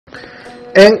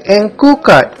eng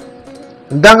kukai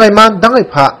dangai man dangai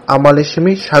pha amale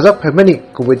simi sajak phaimani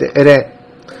kubuide ere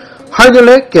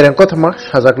haidole kereng kothama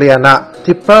sajak liana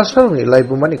tiprasarni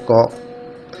laibumani ko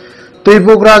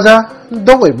tuibuk raja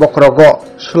dongoi bokrogo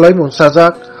sulaimun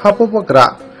sajak hapobagra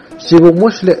sibuk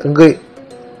musle ngai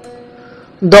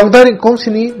dongdaring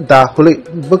kongsini da huli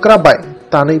bukrabai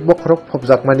tanai bokrok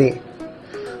phobjakmani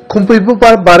khumpuibu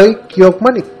bar barai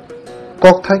kiyokmani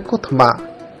kokthai kuthma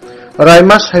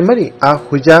raima saimani a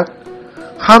hujak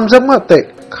hamjakma te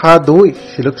kha doi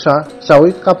siluksa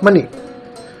chawi kapmani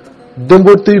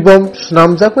dumbur tuibom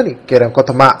snamjakmani kerang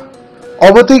kothma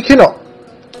obotui khino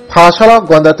phasala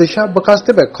Gandatwisa Bikash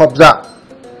tebe khobja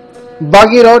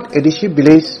Bagi Road Edisi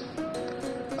Village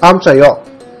Amchayo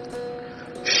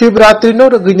Shivratri no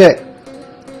rugine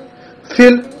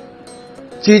Phil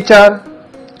Chichar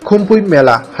Khumpui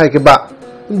Mela haikeba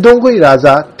Dongoi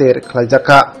Raja ter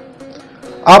khlaijaka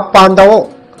ap pandao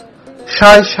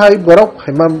shai borok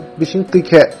haimam bising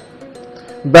tikhe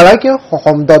belaike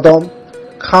hohom dodom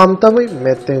kham tamai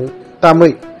meteng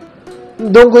tamai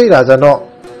Dongoi Raja no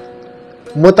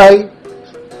mutai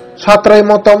satrai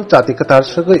motom jati katar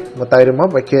sagai mutai rima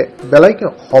baike belaike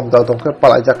hom dodom ke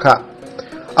palaijaka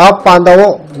ap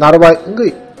pandao narbai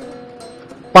ngai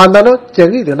pandano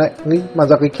Chengwi rena ngai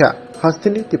majakikha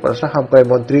hastini tiprasa hamkai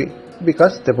Montri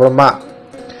Bikash teborma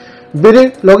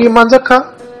biri logi manjaka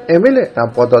MLA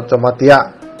nampodo Jamatia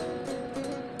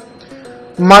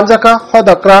manjaka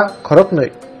hodakra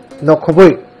khoroknoi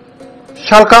nokhobui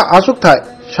salka asukthai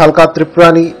salka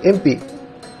Tripurani MP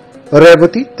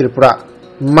Revati Tripura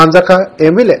manjaka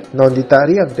MLA Nondita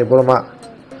Riang teborma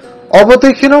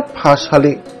obotui khino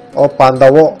phasali o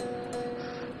pandawo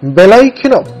belai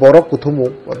khino borok kuthumu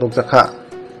odokjaka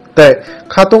te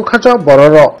khatung khacha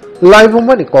bororo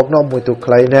laibumani kokno muitu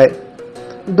khlainai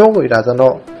Dongoi Raja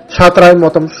no satrai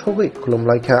motom sogui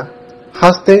khulumlaikha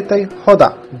haste tai hoda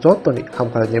jotoni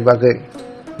hamkharani bagai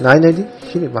nainadi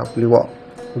sini mapliwo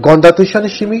Gandatwisa ni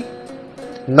simi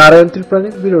Narayan Tripurani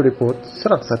Bureau Report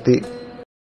Swrangchati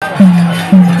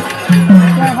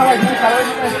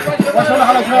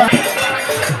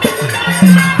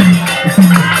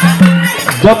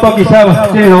joto kisah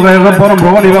sini nograi ro borom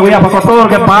brogon iba ya pakotor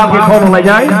ke pa ke khon lai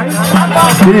jai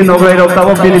sini nograi ro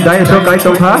tabok sini dai so kai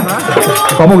tongkha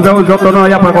komok jauh joto no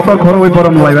ya pakotor khoro oi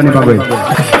borom lai bani bagoi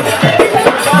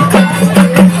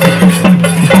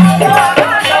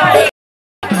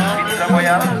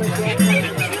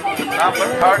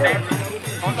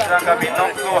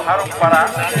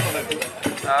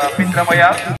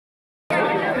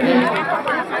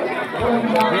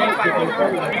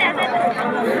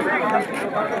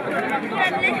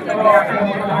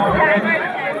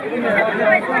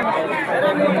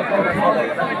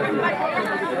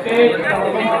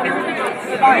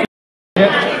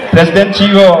Presiden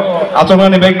Chigo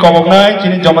Atongan Bank Kobognai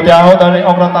Chini Jamatia dari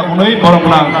Ograta Kunui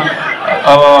Boromlang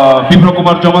Bipro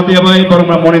Kumar Jamatia Bai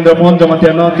Boromlang Monindra Mon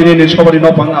Jamatia no Tini Discovery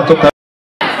no Pang Atok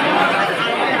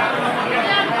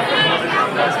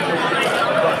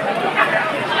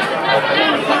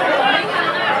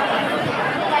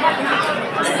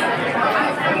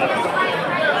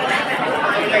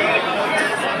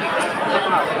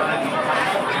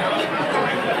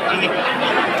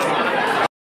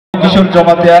Kishore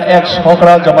Jamatia ex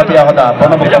Rwkha Jamatia hoda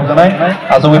bono bokam janai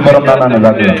azui borom nana ne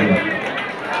bagi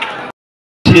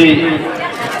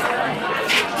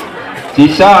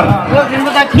Tisar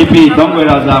Kipi Dongoi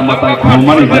Raja matai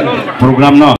khumani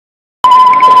program no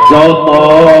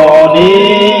jotoni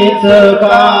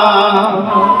seka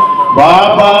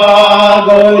baba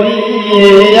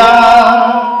goriya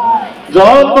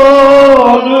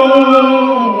jotonu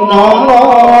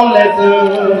nonolesu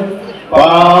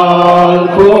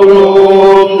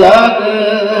Pangkurum jaga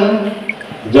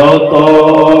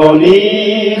jotoni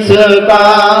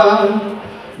sekang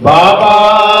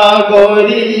baba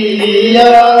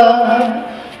goriya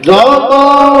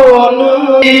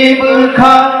jotonu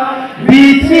ibkha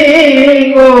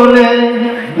bisingole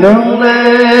nungle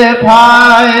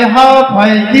phai ha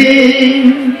phai di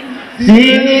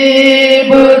sini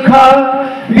ibkha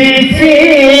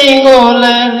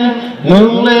bisingole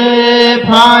nungle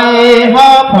phai ha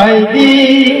phai di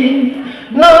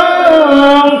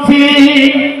nang chi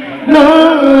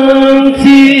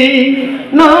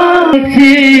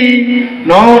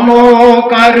no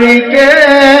karike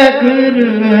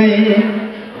kurai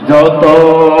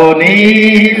jotoni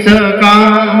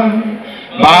sekang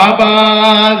baba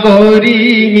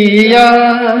goriya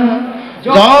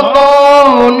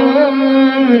jotonu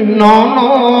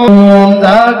nono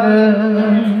jaga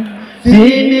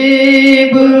sini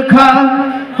Rwkha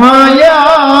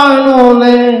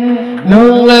hayanole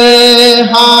nungle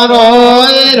haroi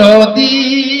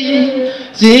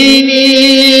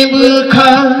Sini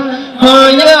Rwkha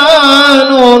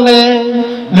hayanole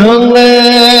nungle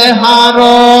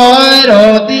haroi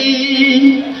rodi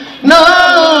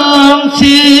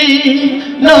nangsi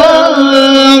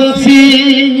nangsi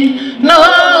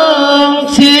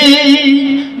nangsi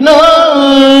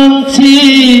nangsi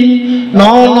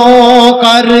nono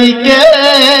karike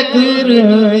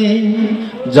kurui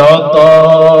joto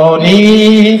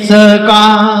nisaka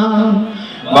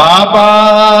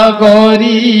Baba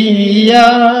Goria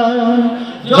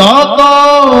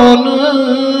Joton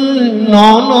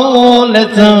Nono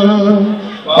Letan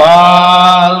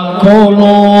Pal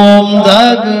Kolom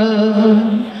Dag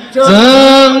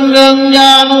Sang Rang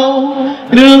Yano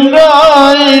Rung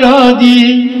Rai Rodi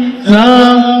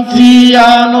Sang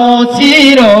Siano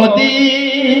Sirodi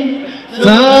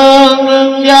Sang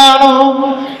Rang Yano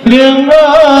Rung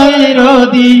Rai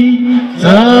Rodi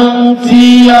Sang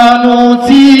Siano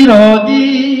Sirodi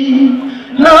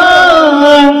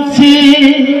Nangsi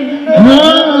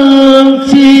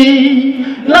Nangsi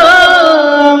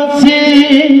Nangsi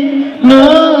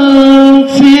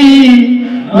Nangsi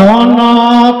Nono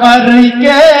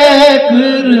karike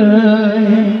kurui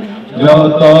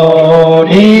Joto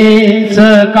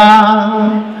nisaka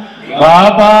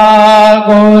Baba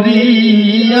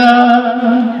Goria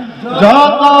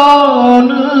Joton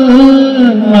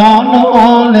nono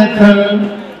letan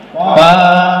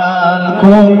Pal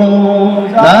kolom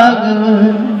dag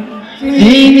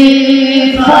Sini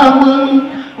samang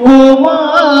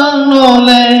kumang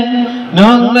nole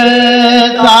Nole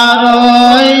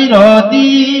saroi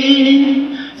rodi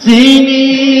Sini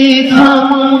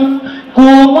samang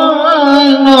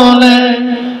kumang nole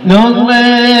Nole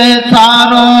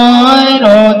saroi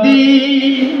rodi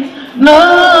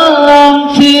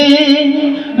Nangsi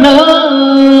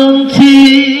Nangsi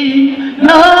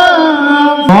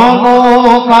Nangsi Nono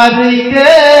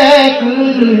karike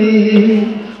kurui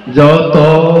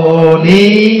Joto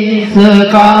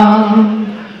nisaka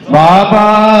Baba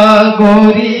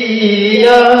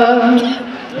Goria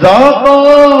Joto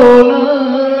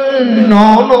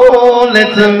nono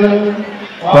letan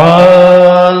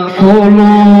Pal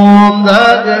kolom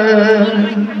dag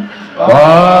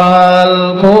Pal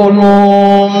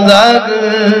kolom dag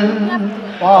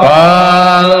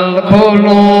Pal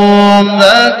kolom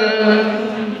dag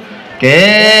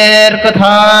Ker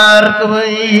kathar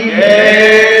kbai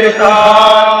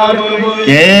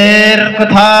Ker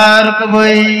kathar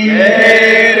kbai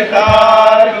Ker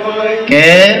kathar kbai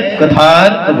Ker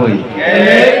kathar kbai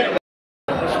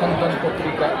সন্তান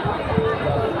পত্রিকা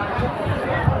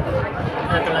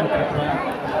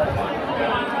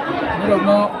নিরগ্ন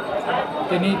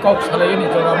তিনি cock সালাই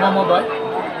নিজরা মামাবাই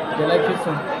জেলায়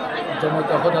ফিরছেন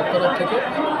জমাতিয়া হদার তরফ থেকে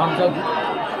হামজাগু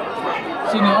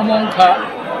চিনি অমংখা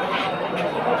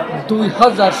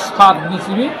 2007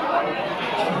 নিসিবি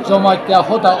জমাতিয়া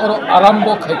হদা ওর আরম্ভ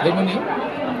খাইথাইমনি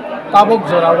তাবক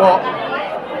জরাও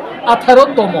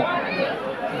 18তম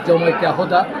জমাতিয়া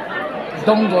হদা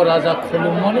দঙ্গ রাজা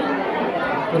খুলুমনি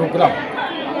প্রোগ্রাম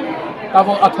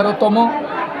তাবক 18তম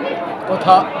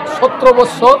তথা 17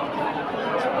 বছর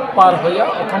পার হইয়া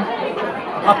এখন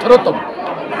 18তম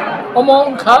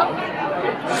অমংখা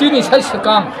চিনি সাই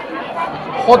সেকাম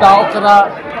হদা অকরা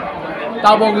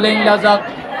তাবক লেংলাজাক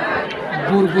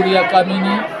বুরগুরিয়া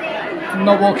কামিনি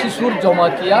নবকিশোর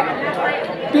জমাতিয়া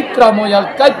পিত্রাময়াল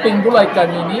কাই পেঙ্গুলাই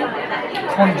কামিনি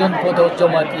খঞ্জন পদ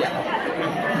জমাতিয়া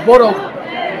বড়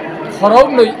খরাও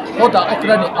নই হদা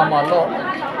অকরানি আমাল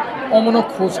অমন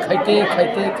খোঁজ খাইতে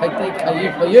খাইতে খাইতে খাইয়ে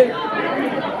ফয়ে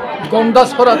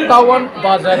গন্দাছড়া টাউন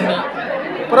বাজারনি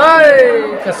প্রায়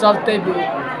কাছালতেবু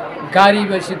গাড়ি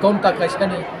বেশি ঘন্টা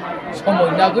কাছানি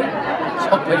সময় নাগৈ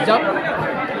সফাইজাক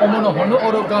অমন হনো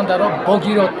অর গান্ধার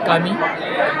ভগীরথ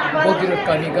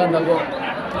কামি গান্ধাগো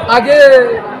আগে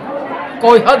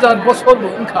কয় হাজার বছর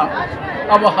ওংখা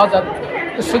আবার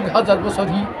হাজার বছর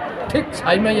হি ঠিক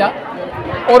সাইমাইয়া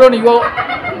অরণিও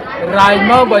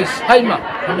রাইমা বাই সাইমা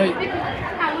হनै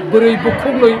बोरै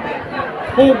बुखुङै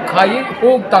हुक खायै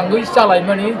हुक दाङै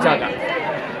चालायमानि जागा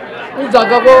उ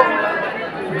जागाबो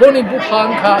बनि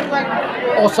बुखांखा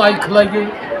असाय खलायो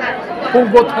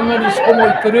हुक थांनानि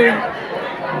समय करै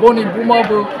बनि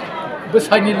बुमाबो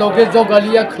बोसायनि लगे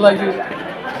जगालिया खलायो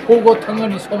हुक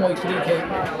थांनानि समय करै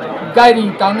गायरि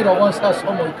दाङ रावासा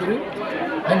समय करै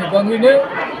हानि बाङैनो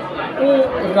उ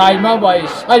राइमा बाय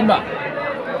साइमा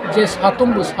जे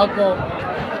सातुंबो सागो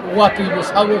वातिबो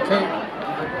सागोखै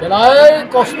बेलाय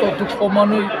कष्ट दुख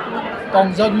मानुय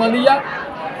तंजागमालिया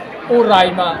ओ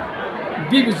राइमा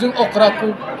बिबिजुं अक्राखौ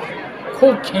खौ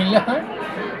खेया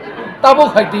ताबो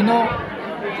खायदिनो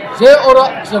जे अरा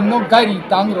जोंनो गारि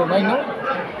दां रनायनो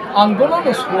आंबोनो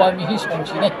स्वामी हि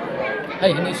संसिनाय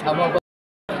hai hini sama ba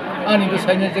ani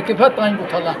besainya jeke pha time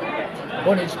buthala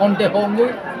boni sonde hongui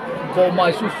bo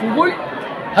mai su sugui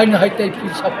hai na hai tai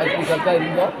pisa pai pisa kai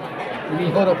ringa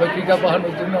riho ro pai pisa bahan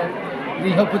ujno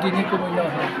riho pudi ni ko mina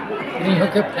riho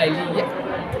ke phaili ya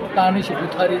tani se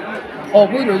buthari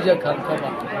hobui roi ja khan ka ba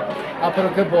apro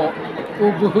ke bo o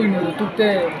buhui nu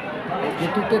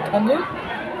tutte thamoi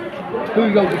thui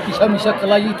gau kisa misa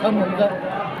kalai thamon ga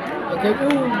ke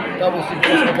da bo si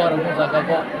ko bar mo jaga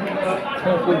ba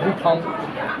ko bu phang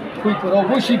thui ko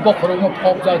ro si bokhro mo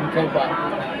phok ja ke ba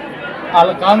al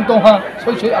kan to ha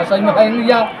soi asai ma hai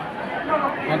ya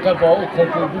angka bo ko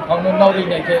bu phang no nau ri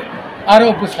nai ke aro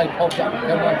bu sai phok ja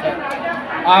ke ma ke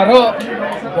aro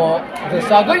bo de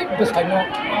sagai bu sai no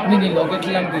ni loge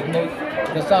dilang di noi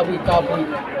de sabi ka bu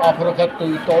apro ka tu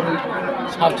to ri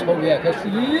sa chho ya ke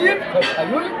slip ka phai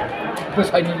bu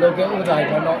sai ni loge o dai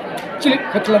ba no chilip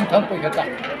khatlam thang pe khata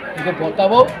ke bo ta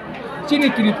bo chini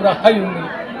tripura hayuni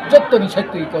jottoni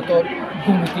saitui ko to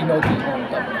gumiti nodi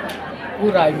honta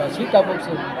urai ma sita bo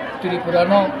se tripura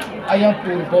no ayam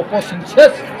purbo posin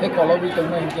ses ke kolobi to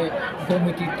nai ke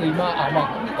gumiti teima ama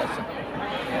honta se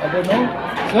abo no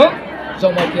so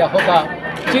Jamatia hoda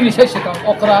chini sai sekang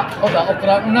okra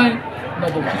nai no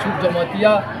bo kisu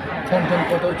Jamatia thon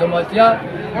ko to Jamatia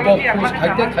bo pus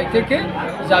khaite ke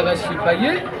jaga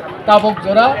sipai তাবক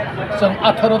জোড়া जों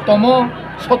 18তম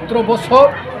 17 বছর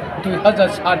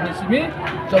 2007 নিসিমি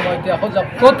জমাতিয়া হজা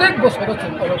প্রত্যেক বছর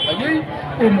जों করো ভাই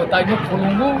ও মতাইনো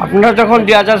ফুলুঙ্গু আপনারা যখন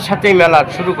 2007 এ মেলা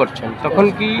শুরু করছেন তখন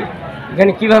কি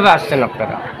এখানে কিভাবে আসছেন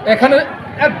আপনারা এখানে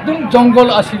একদম জঙ্গল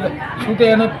আসিল শুধু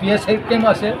এনে বিএসএ ক্যাম্প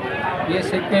আছে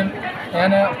বিএসএ ক্যাম্প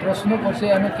এনে প্রশ্ন করছে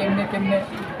এনে কেমনে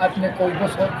আপনি কয়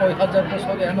বছর কয় হাজার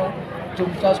বছর এনে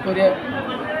জুম চাষ করে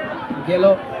গেল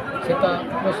সেটা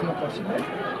প্রশ্ন করছিল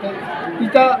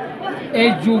ইটা এই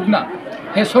যুগ না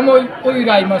হে সময় ওই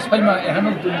রাইমা সাইমা এখানে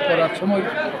জুম করার সময়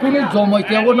কোনো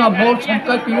জমাইতেও না মল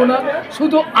সংখ্যা পিও না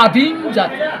শুধু আদিম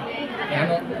জাতি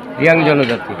এখানে রিয়াং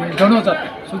জনজাতি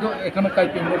শুধু এখানে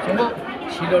কাইপিংর সঙ্গে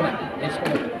ছিল না এই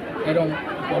সময় এরকম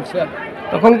বলছে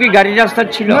তখন কি গাড়ি রাস্তা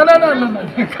ছিল না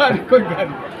গাড়ি কই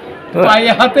গাড়ি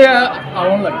পায়ে হাতে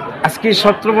আগুন লাগে আজকে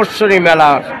 17 বছর এই মেলা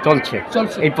চলছে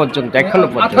এই পর্যন্ত এখনো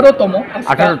পর্যন্ত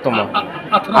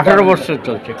 18 বছর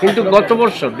চলছে কিন্তু গত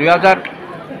বছর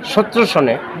 2017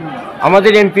 সনে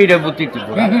আমাদের এমপি রেবতী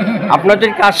ত্রিপুরা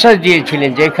আপনাদেরকে আশ্বাস দিয়েছিলেন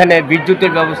যে এখানে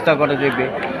বিদ্যুতের ব্যবস্থা করা যাবে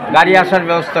গাড়ি আসার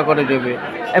ব্যবস্থা করা যাবে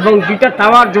এবং দুইটা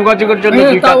টাওয়ার যোগাযোগের জন্য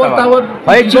দুইটা টাওয়ার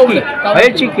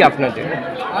হয়েছে কি আপনাদের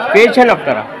পেয়েছেন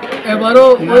আপনারা এবারও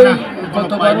ওই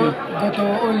গত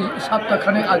ওই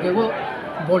সপ্তাহখানেক আগেও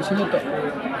বলছিল তো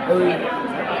ওই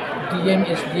ডিএম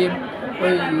এসডিএম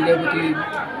ওই রেবতী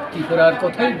ত্রিপুরার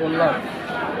কথাই বললাম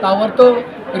টাওয়ার তো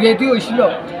রেডি হয়েছিল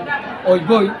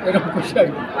ওইবই এরকম করছে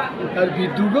আর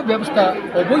বিদ্যুৎ ব্যবস্থা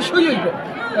অবশ্যই হইব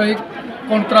ওই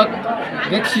কন্ট্রাক্ট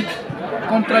দেখছি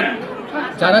কন্ট্রাক্ট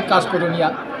যারা কাজ করনিয়া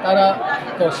তারা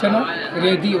করছে না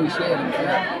রেডি হয়েছে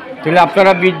তাহলে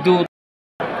আপনারা বিদ্যুৎ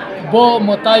ব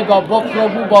মতাই বা ব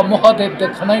প্রভু বা মহাদেব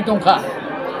খানাই দংখা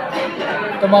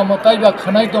তোমা মতাই বা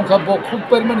খানাই দংখা ব খুব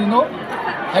পারমানি ন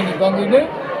হাইনি বাঙ্গিনে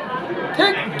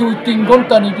ঠিক 2-3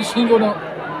 ঘন্টানি বিসিঙ্গনো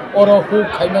অর হুক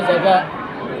খাইনা জায়গা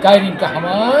গাইরিং কা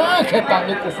হামা খে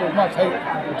তাঙ্গে কুসুমা খাই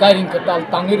গাইরিং কা তাল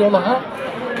তাঙ্গি রল হা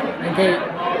ইনকে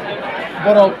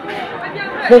বড়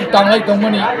হুক তাঙ্গাই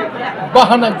দংমানি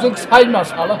বাহানা जुग সাইমা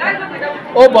সালা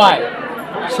ও বাই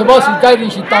সবাস গাইরিং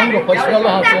সি তাঙ্গো ফাইসালা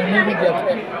হা জংনি বিয়া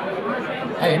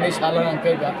হাইনে সালা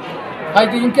নাঙ্কাই বা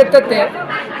হাইদি ইনকে ততে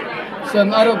जों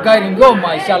आरो गाइरिंगो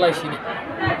माइ चालायसिनि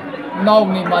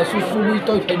नावनि माइ सुसुबुइ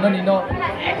तय फैमानि न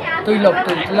तैलाब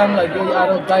तैलां लायो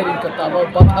आरो गाइरिं कताबो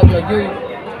बाथा लायो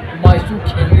माइ सु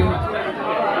खेंयो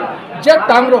जे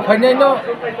तांग्रो फैनाय न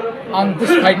आं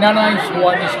बुसफायनानाय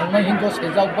सवानि संनाय हिंगो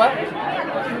सेजाबा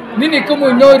निनि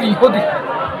कमय न रिहोदि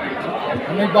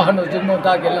नै बाहानो जोंनो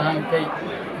दा गेला हांकै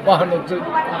बाहानो जों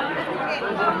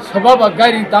सबाबा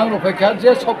गाइरिं तांग्रो फैखा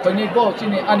जे सब फैनाय ब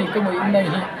सिनि आनि कमय इनाय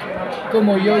हि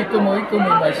कमय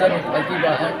माइसानि फाइदि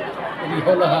बाहा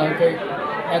रिहोला हांकै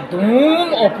एकदम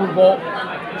अपूर्व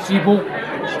सिबु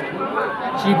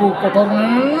कटन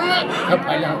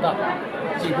फाइला दा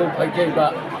सिबु फाइकै बा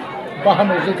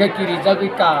बाहानो जोखे किरि जागै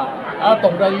का आ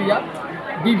तंग्रालिया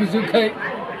बिबिजुखै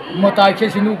मताय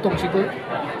खेसिनु तंसिगो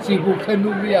सिबु खेनु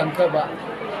रियांका बा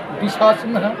बिसास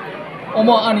ना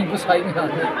अमा आनि बसाइ ना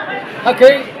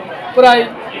हाकै प्राय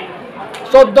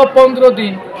 14-15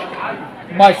 दिन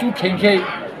माइसु खेंखे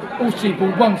उसी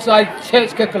बुबां साइ सेस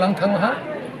के कलां थां हा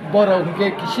बरो के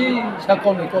किसी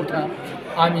साकौनि कथा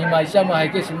आमी माइसा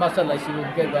माइके सिमासा लाइसि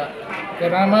के बा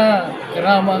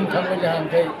ग्रामा थांबले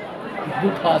हांकै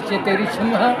बुफा सेतेरि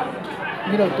संहा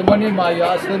Miro tumani maya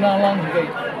senalang hei.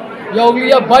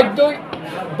 Yaulia baik doi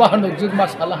bahanok jud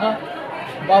masalah.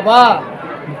 Baba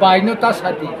baino ta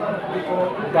sati.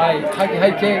 Bai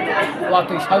hai ke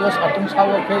waktu sawo satung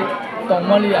sawo ke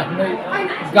tongmali ahnai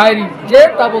gairi je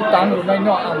tabuk tang runai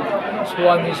no am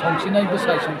suami songsinai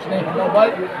besai songsinai hono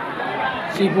bai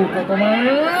sibu kokoma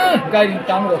gairi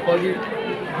tang ro kholi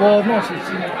bo no si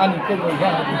ani ko mo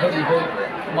ya hari ho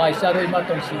mai saroi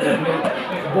matong si ne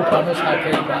bupa no sa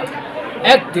ke ba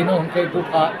ek dino ke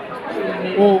bupa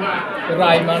o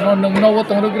rai mano nang no wo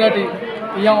tong grati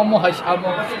yang mo hai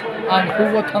samo an ku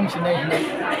wo thang sinai ne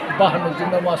bahano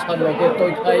jinna ma sa loge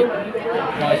toi thai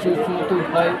ma su tu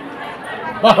thai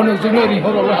bahano jinna ri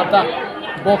horo hata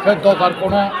bokhe dokar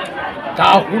kona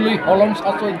dahului holom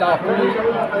sasoi dahului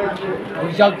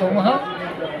rijal tongha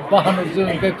bahano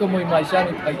jeng ke komoi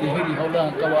maisani phaide heri hola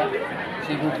kawa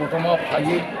sibu protoma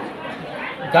phai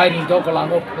gaini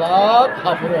dokalango plak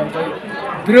hapuro ontai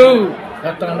dru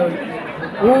katano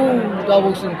u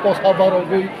dabusin posa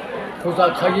barogui koza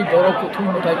khai borok kuthum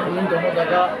mutai kulung dono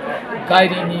daga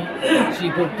gaini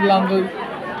sibu plangoi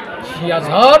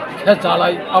siazat khe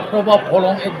jalai aproba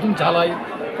pholong ekdum jalai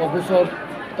ogusor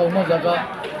tawma jaga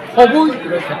hobui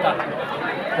rokhata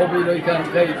hobui rokhan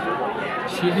kai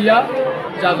silia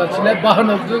jaga chile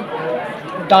bahanok ju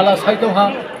dala saito ha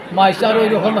maisa roi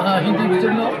rohon ha hindi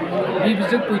bijno bi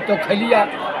bijik puito khalia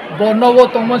bonogo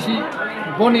tomasi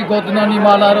goni godnani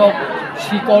malaro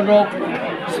sikorok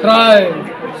srai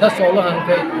sasolo han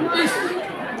kai is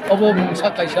obo mungsa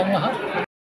kaisang ha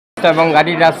এবং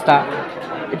গাড়ির রাস্তা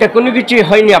এটা কোনো কিছুই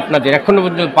হয়নি আপনাদের এখনো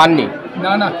পর্যন্ত পাননি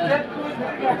না না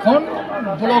এখন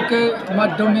ব্লকের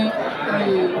মাধ্যমে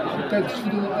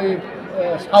শুধু এই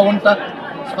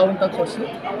সাউন্ডটা করছে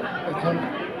এখন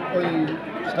ওই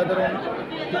সাধারণ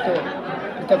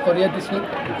এটা করিয়া দিছে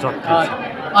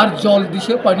আর জল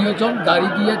দিছে পানীয় জল গাড়ি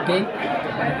দিয়ে দেয়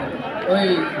ওই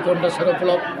গন্ডাছড়া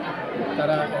ব্লক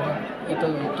তারা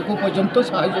এতটুকু পর্যন্ত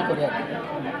সাহায্য করে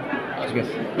আজকে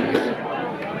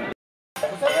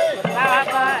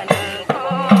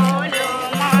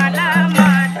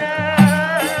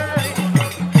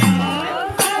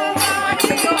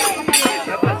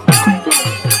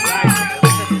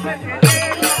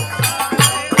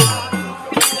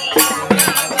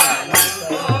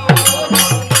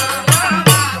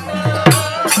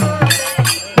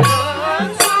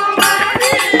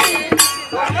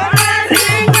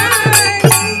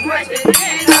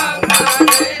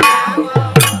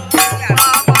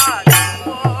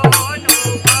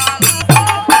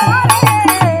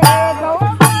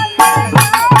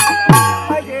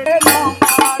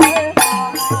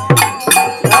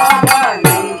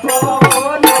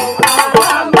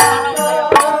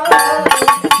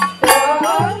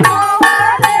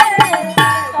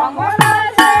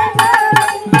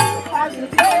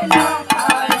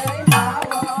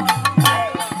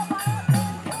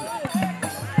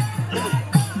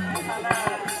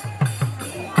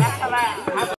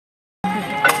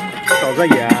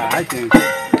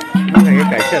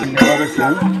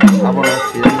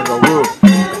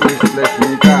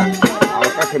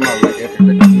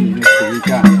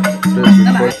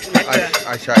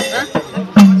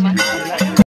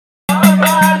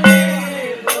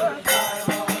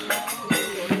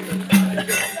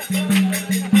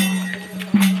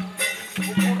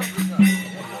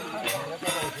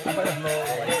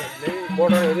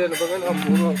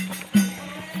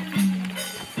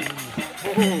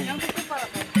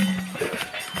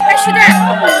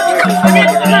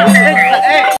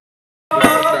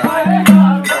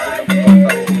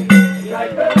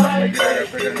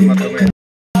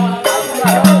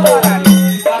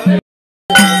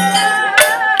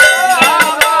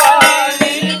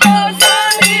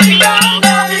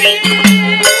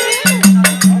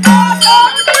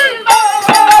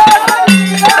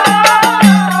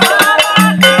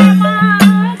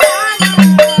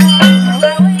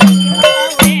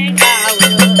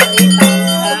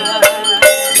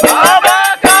Baba,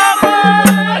 come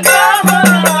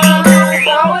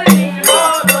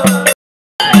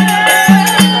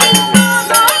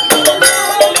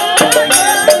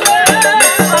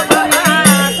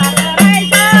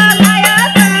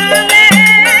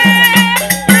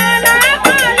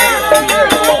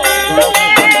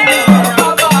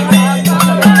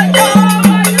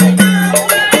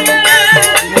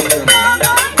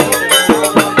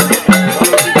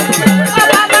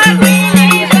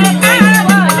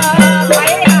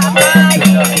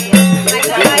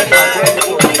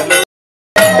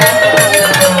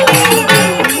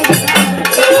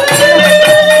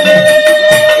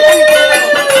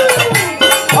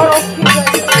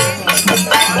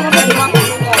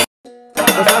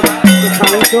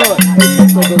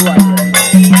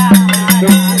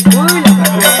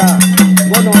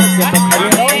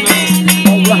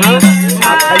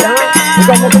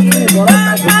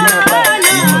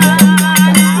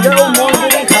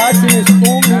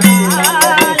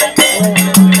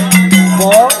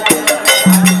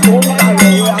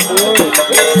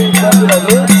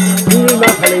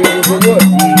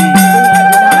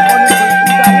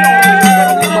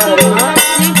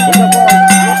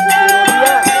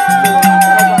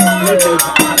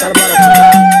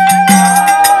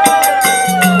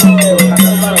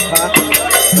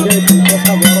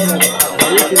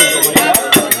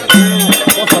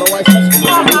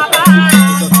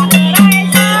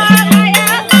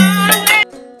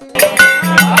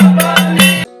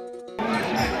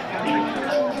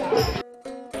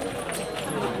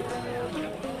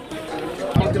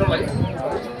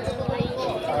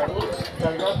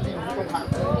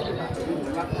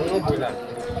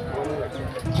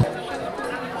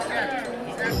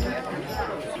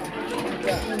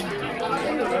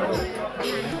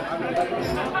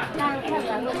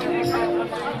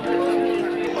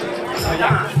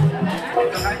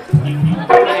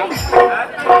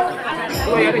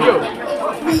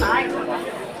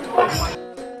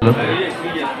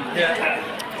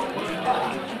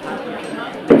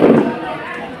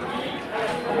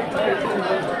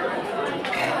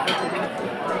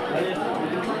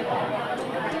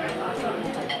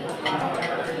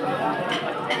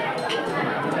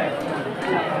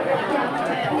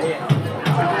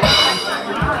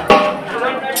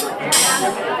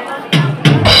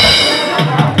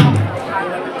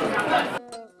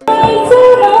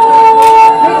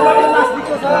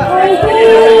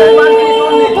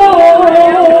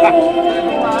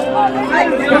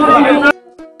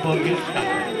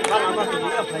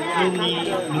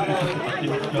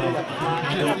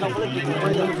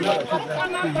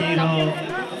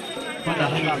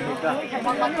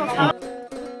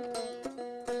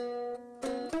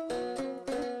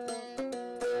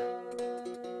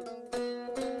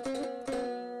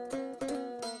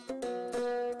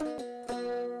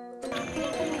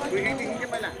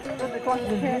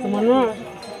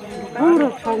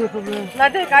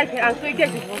나한테 가이드 안 쓰게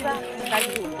주고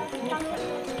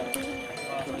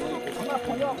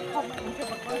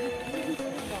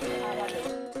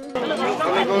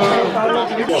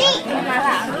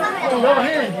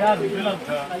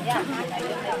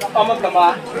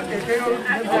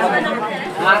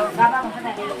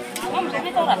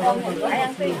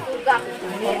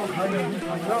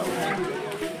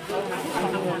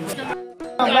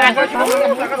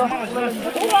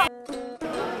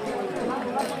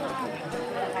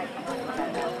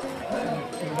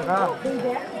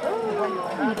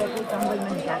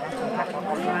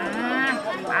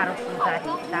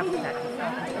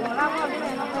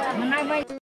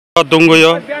Dongoi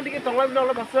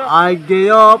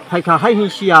아이게요 파이카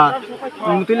하이시야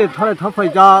무들레 털에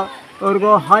덮어자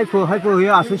얼고 하이포 해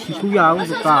아서 시수야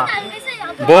우까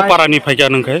Bo parani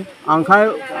phaikyanung khai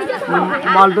안칼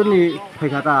말도니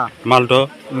파이카다 maldo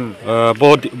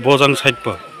bo jang side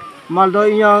pa 말도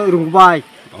이야 룽바이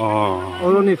oh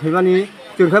어로니 페바니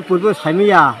저가 불부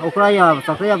삶이야 오크라야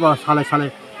작래야 봐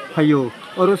살래 파요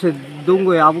어로세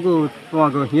동고에 아부고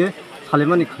또아고 예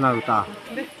살레만이 크나우다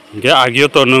ge agio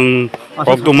to nung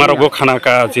okdumar go khana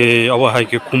ka je abo hai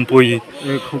ke khumpui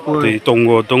te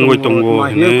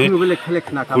dongoi ne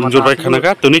kunjur bai khana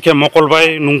ka tuni ke mokol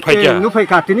bai nung phaikya nu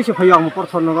파이카 티니 시 파요 아무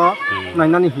퍼선노가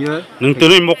나이나니 히어 nung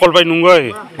tuni mokol bai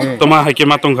nungoi toma hai ke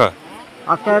matong kha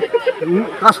아까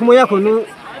가스모야 고누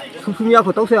수수미야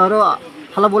고 떡세 알아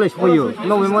할아볼레 싶어요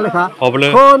너 왜 몰래가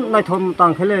Obole 건 나이 톰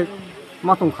땅켈레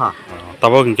마똥카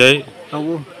tabo ngai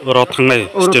tabu ro thangnai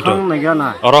state orang negara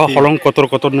aro holong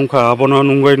kotor nungkha abono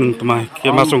nungoi nung toma ke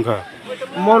masong kha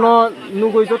mono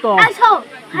nugoi joto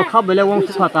bakha bele wong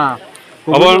sata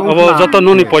abo joto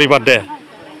nuni poribar de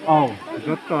oh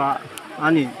joto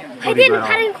ani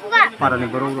parani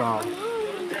boroga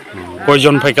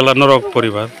koijon phaikala norok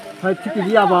poribar hai tiki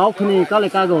dia ba khuni kale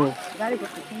kago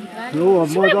no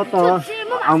mo joto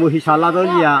amu hisala do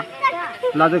dia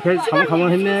lado ke sam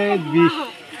hene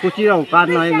 20 कुचिराव car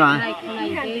नाय ना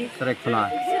सरे खला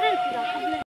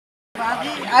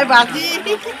आई बाजी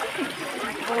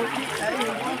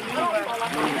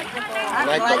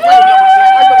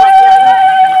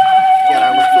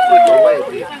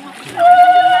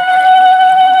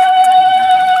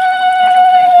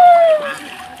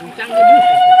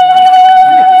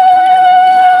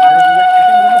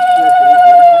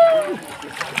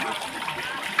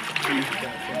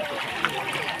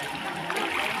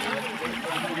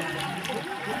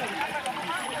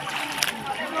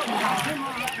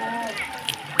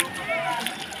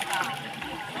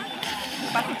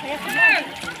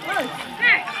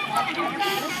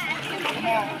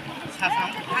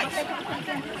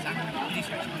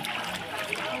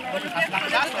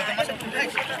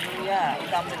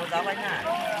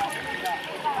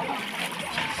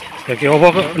Cái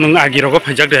ovo nung agiro có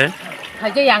phải chắc đấy.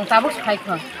 Phải cái yang ta bốc phải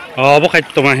không? Ovo khai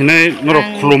tụi mình này nó được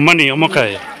lùm mani ông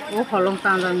khai. Ô holong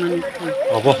tan rằng mình.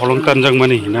 Ovo holong tan rằng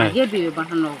mani này. Cái bị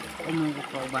bahan lo ông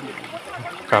có ban.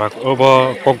 Cả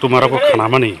ovo kok tụi mình có khana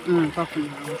mani.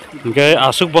 Cái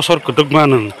asuk bosor kutuk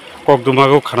manung kok tụi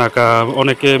mình có khana ka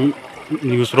onek cái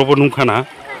news robo nung khana.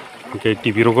 Cái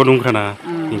TV robo nung khana.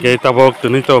 Cái tabok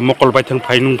tụi này to mokol bai thang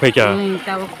phai nung phai cả.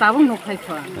 Tabok nung phai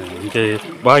cả. Cái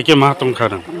bai cái mah tung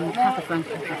khana.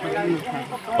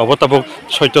 Ovo tabok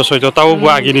soito tao bu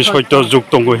agini soito juk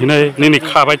tongo hinai nini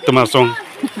khabai tuma song.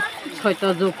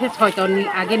 Soito juk he soito ni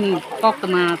agini kok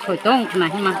tuma soitong khana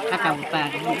hima kakabuta.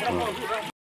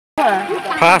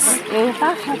 Pas.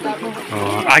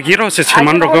 Agiro se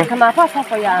cheman rogo.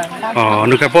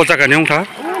 Nuka boja ka nyong tha.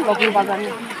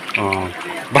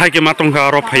 Bahai ke matong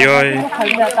ka ro phayoi.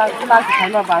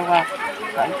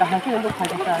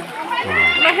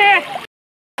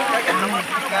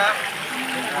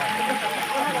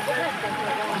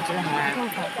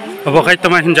 Abo khai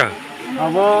tama hinja.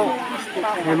 Abo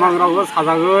emang rogo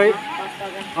sajagoi.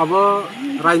 Abo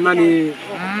Raimani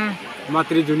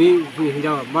Montri juni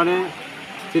hinja mane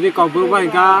jadi kau berubah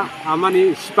hingga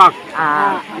amani sipak.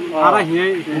 Arah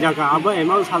ini hinja ka abo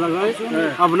emang sajagoi.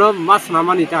 Abo no mas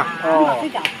nama nita.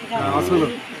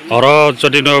 Asal. Oro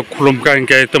jadi no kulum ka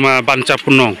hingga tama banca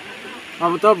punong.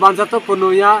 Abo to banca to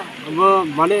pununya abo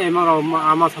mane emang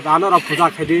ama sadana ro puja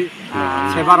khedi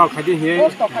seba ro khedi he.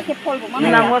 Osto ka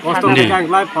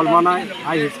nglai polmana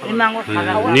ai.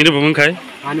 Ni ne bumung khai.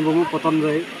 Ani bumu poton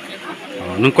jai.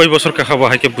 Nung koi bosor ka khaba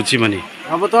haike buji mani.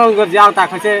 Abo to ngor jang ta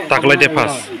khase. Taklai de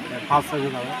pas. Pas saja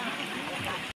lah.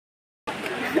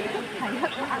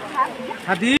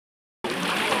 Hadi.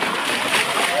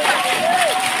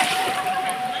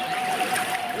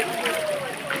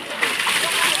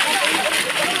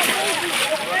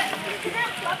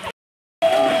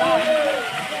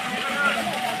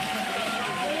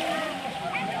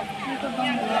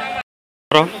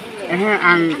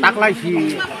 Ang taklai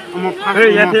si amo pas.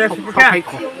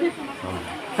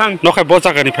 Nó khai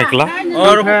boja ka ni phekla.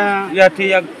 Ya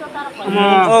tiak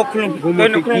oh klum klum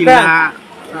ka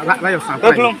la yo sang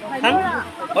klum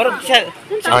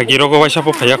Agiro ko waisa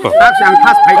po phaya ko. tak sang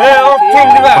pas phai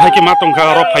Bahai ke matong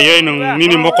ka ro phayoi nung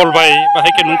nini mokol bai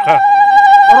bahai ke nung kha.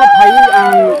 oro phai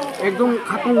ang ekdom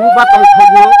khatung ba tong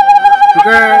thogo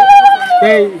ke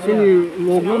ke sini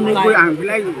logo ni ko ang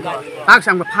bilai tak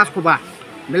sang pas ko ba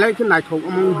bilai ke nai thog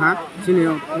among ha sini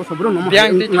mo sobro no mo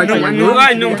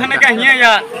ngai nung thana ka hiya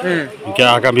ya Ke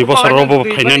agami bosor robo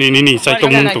phainani nini chai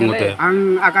tong mung tong de.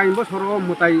 ang akai bo soro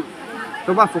mutai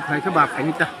to ba su phai ke ba phai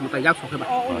ni ta mutai yak so ke ba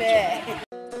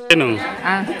Nung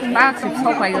Ta sip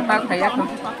so phai ta phai yak.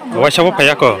 waisa po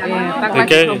phaya ko.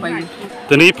 Ke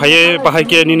tani phaye bahai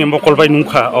ke nini mokol bai nung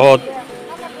kha o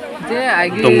Je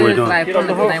agi Dongoi no. lai pon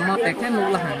lai mo te ke nu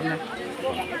la han la.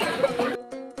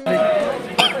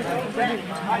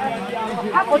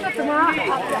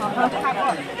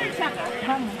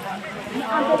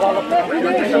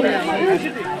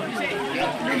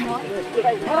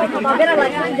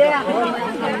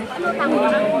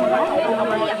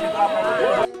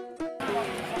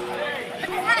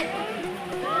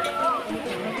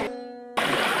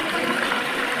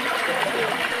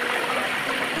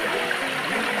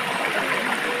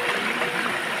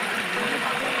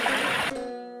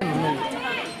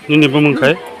 nini bumung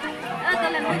khai.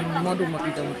 Modu mo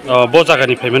kita. Boja ka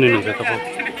ni phaimani nung ka po.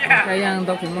 Kayang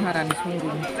daw kung maharani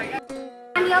sungguh.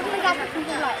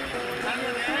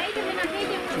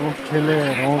 Okay le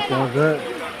ro ko ge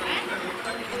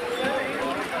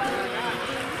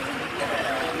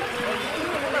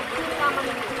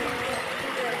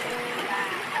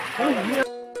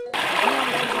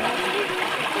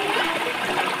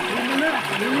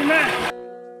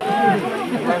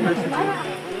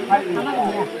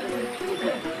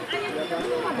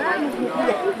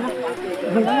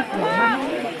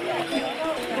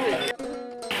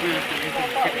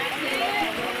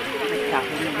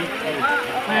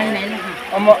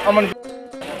aman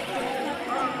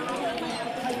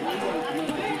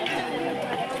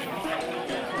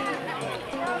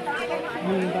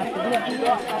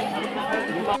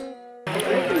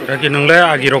Lagi nung le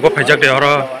agi roko phajak de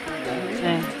oro.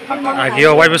 Agi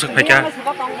o wai besok phajka.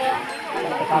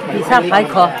 Bisa phai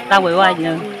kho ta wei wai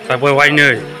ne. Ta boi wai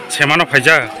ne semano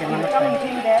phaja.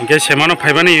 Inge semano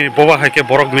phaibani boba haike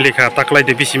borok milika taklai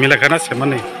de bisi milaka na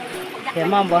semani.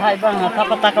 Sema bahai bang,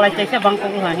 apa taklai cek bang kau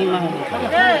hahi mah.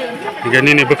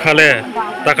 Gani ni bekale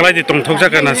taklai di tong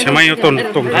jaka na semai tong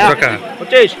jaka.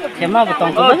 Sema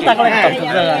betong kau taklai tong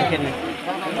jaka kini.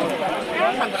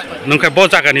 Nungka bo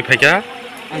jaka ni peka?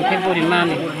 Angke buri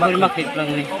maki pelang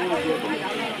ni.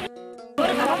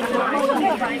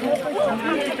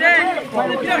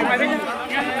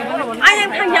 Ayam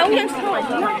thang jauh yang semua.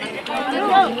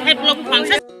 Hai belum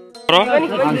bangsa.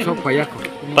 Ansok payak.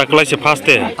 Taklai se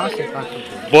faste.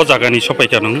 Bo jaka ni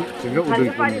sopai kanung.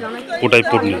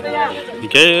 Udaipurni.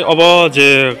 Ike obo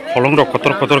je kolong rok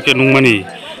kotor ke nungmani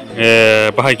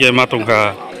bahai ke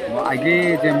matungka.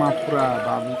 Age je ma pura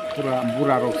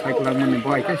bura rok cycle mani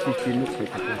bahai ke sisi nuk kai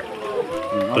kata.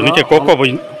 Tani ke koko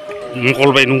bai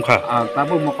mukol bai nungka.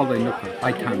 Tabu mokol bai nuk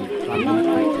kai thang.